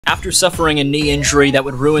After suffering a knee injury that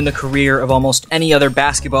would ruin the career of almost any other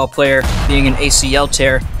basketball player, being an ACL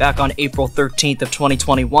tear back on April 13th of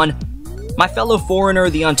 2021, my fellow foreigner,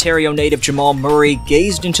 the Ontario native Jamal Murray,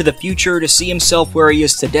 gazed into the future to see himself where he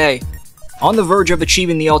is today, on the verge of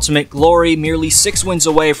achieving the ultimate glory, merely 6 wins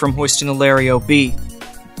away from hoisting the Larry O.B.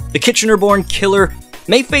 The Kitchener-born killer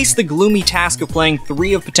may face the gloomy task of playing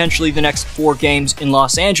 3 of potentially the next 4 games in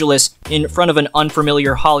Los Angeles in front of an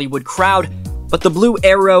unfamiliar Hollywood crowd, but the Blue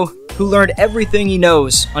Arrow, who learned everything he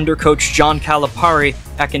knows under coach John Calipari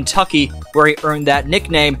at Kentucky, where he earned that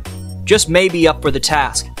nickname, just may be up for the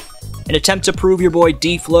task. An attempt to prove your boy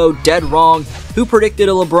Dflow dead wrong, who predicted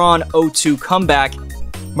a LeBron 0-2 comeback,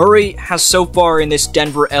 Murray has so far in this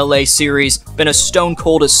Denver-LA series been a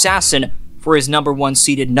stone-cold assassin for his #1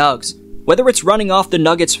 seeded Nugs. Whether it's running off the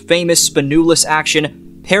Nuggets' famous Spanulis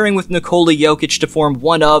action, pairing with Nikola Jokic to form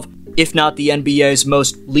one of, if not the NBA's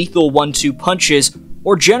most lethal 1-2 punches,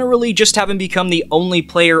 or generally just having become the only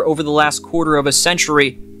player over the last quarter of a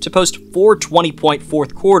century to post 4 20-point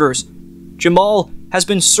fourth quarters, Jamal has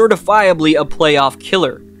been certifiably a playoff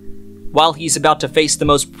killer. While he's about to face the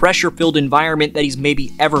most pressure-filled environment that he's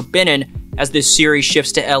maybe ever been in as this series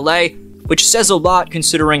shifts to LA, which says a lot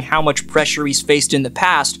considering how much pressure he's faced in the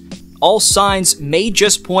past, all signs may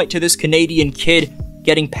just point to this Canadian kid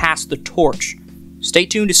getting past the torch. Stay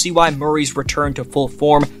tuned to see why Murray's return to full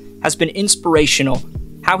form has been inspirational,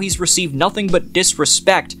 how he's received nothing but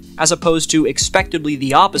disrespect as opposed to expectedly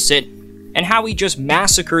the opposite, and how he just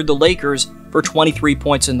massacred the Lakers for 23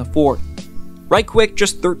 points in the fourth. Right quick,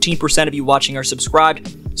 just 13% of you watching are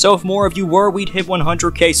subscribed, so if more of you were, we'd hit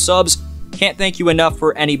 100k subs. Can't thank you enough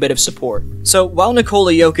for any bit of support. So while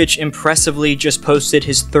Nikola Jokic impressively just posted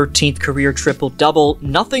his 13th career triple-double,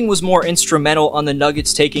 nothing was more instrumental on the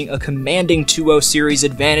Nuggets taking a commanding 2-0 series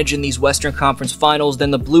advantage in these Western Conference Finals than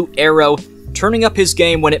the Blue Arrow turning up his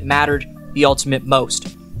game when it mattered the ultimate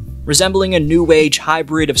most. Resembling a new age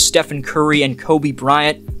hybrid of Stephen Curry and Kobe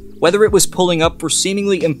Bryant, whether it was pulling up for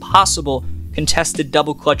seemingly impossible contested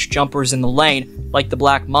double-clutch jumpers in the lane, like the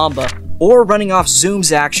Black Mamba, or running off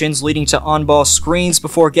zooms actions leading to on-ball screens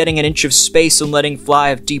before getting an inch of space and letting fly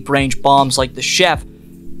of deep-range bombs like the Chef,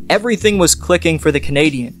 everything was clicking for the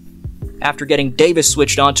Canadian. After getting Davis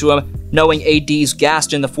switched onto him, knowing AD's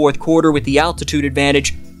gassed in the fourth quarter with the altitude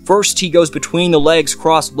advantage, first he goes between the legs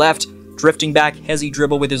cross left, drifting back Hezi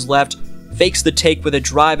dribble with his left, fakes the take with a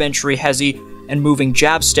drive entry Hezi and moving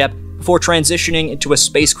jab step, before transitioning into a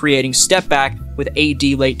space-creating step back with AD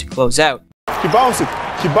late to close out. He bounced it,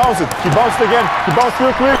 he bounced it, he bounced again, he bounced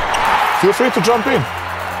real quick. Feel free to jump in.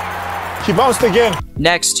 He bounced again.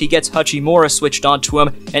 Next, he gets Hachimura switched onto him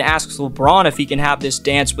and asks LeBron if he can have this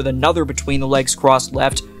dance with another between the legs crossed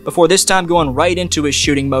left, before this time going right into his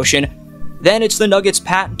shooting motion. Then it's the Nuggets'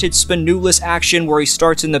 patented Spanulis action where he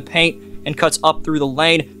starts in the paint and cuts up through the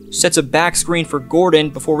lane, sets a back screen for Gordon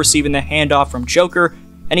before receiving the handoff from Joker,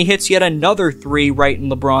 and he hits yet another 3 right in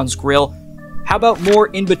LeBron's grill. How about more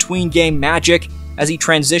in-between game magic as he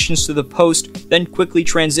transitions to the post, then quickly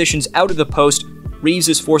transitions out of the post, Reeves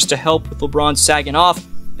is forced to help with LeBron sagging off,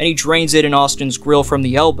 and he drains it in Austin's grill from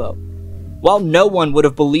the elbow. While no one would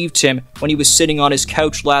have believed him when he was sitting on his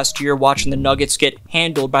couch last year watching the Nuggets get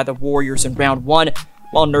handled by the Warriors in round 1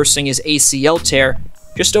 while nursing his ACL tear,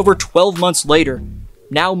 just over 12 months later,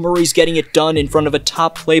 now Murray's getting it done in front of a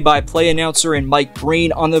top play-by-play announcer in Mike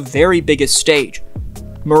Breen on the very biggest stage.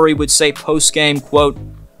 Murray would say post-game, quote,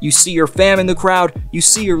 "You see your fam in the crowd, you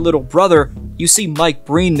see your little brother, you see Mike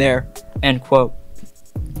Breen there," end quote.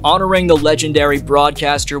 Honoring the legendary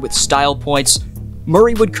broadcaster with style points,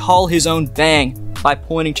 Murray would call his own bang by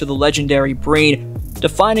pointing to the legendary Breen,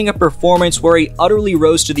 defining a performance where he utterly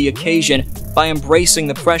rose to the occasion by embracing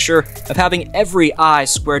the pressure of having every eye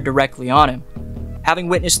squared directly on him. Having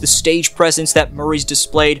witnessed the stage presence that Murray's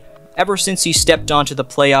displayed ever since he stepped onto the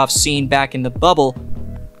playoff scene back in the bubble,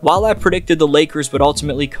 while I predicted the Lakers would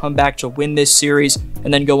ultimately come back to win this series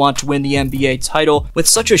and then go on to win the NBA title, with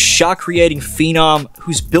such a shot-creating phenom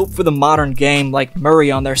who's built for the modern game like Murray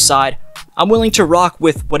on their side, I'm willing to rock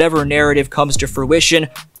with whatever narrative comes to fruition,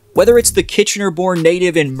 whether it's the Kitchener-born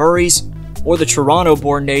native in Murray's or the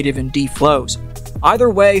Toronto-born native in Dflow's. Either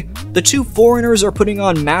way, the two foreigners are putting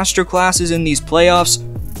on masterclasses in these playoffs.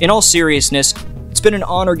 In all seriousness, it's been an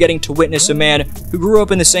honor getting to witness a man who grew up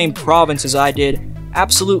in the same province as I did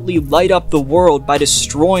absolutely light up the world by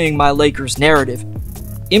destroying my Lakers narrative.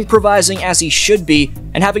 Improvising as he should be,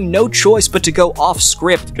 and having no choice but to go off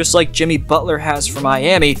script just like Jimmy Butler has for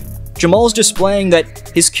Miami, Jamal's displaying that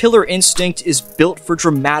his killer instinct is built for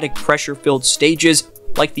dramatic pressure-filled stages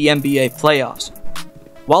like the NBA playoffs.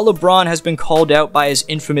 While LeBron has been called out by his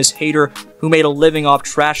infamous hater who made a living off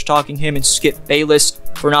trash-talking him and Skip Bayless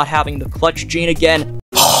for not having the clutch gene again,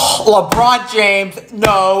 LeBron James,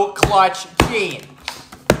 no clutch gene.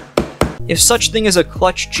 if such thing as a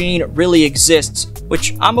clutch gene really exists,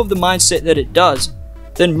 which I'm of the mindset that it does,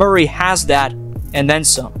 then Murray has that, and then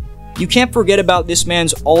some. You can't forget about this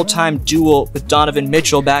man's all-time duel with Donovan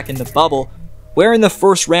Mitchell back in the bubble, where in the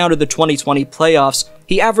first round of the 2020 playoffs,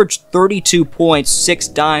 he averaged 32 points, 6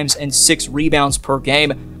 dimes, and 6 rebounds per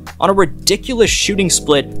game on a ridiculous shooting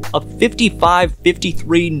split of 55,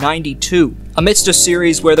 53, 92. Amidst a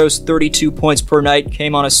series where those 32 points per night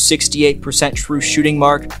came on a 68% true shooting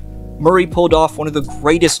mark, Murray pulled off one of the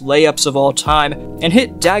greatest layups of all time and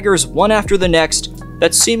hit daggers one after the next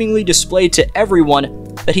that seemingly displayed to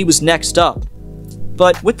everyone that he was next up.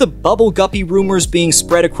 But with the bubble guppy rumors being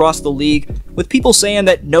spread across the league, with people saying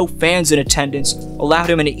that no fans in attendance allowed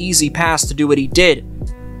him an easy pass to do what he did,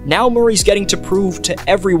 now Murray's getting to prove to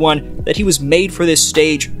everyone that he was made for this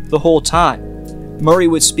stage the whole time. Murray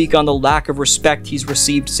would speak on the lack of respect he's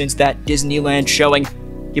received since that Disneyland showing,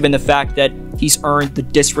 given the fact that he's earned the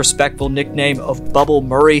disrespectful nickname of Bubble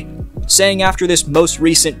Murray, saying after this most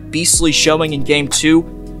recent beastly showing in Game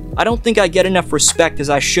 2, "I don't think I get enough respect as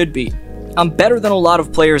I should be. I'm better than a lot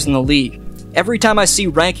of players in the league. Every time I see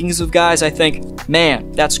rankings of guys, I think,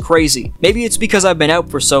 man, that's crazy. Maybe it's because I've been out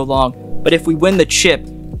for so long, but if we win the chip,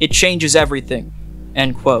 it changes everything."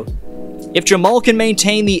 End quote. If Jamal can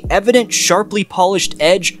maintain the evident sharply polished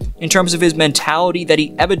edge in terms of his mentality that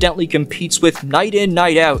he evidently competes with night in,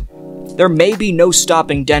 night out, there may be no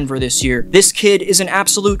stopping Denver this year. This kid is an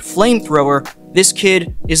absolute flamethrower. This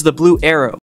kid is the Blue Arrow.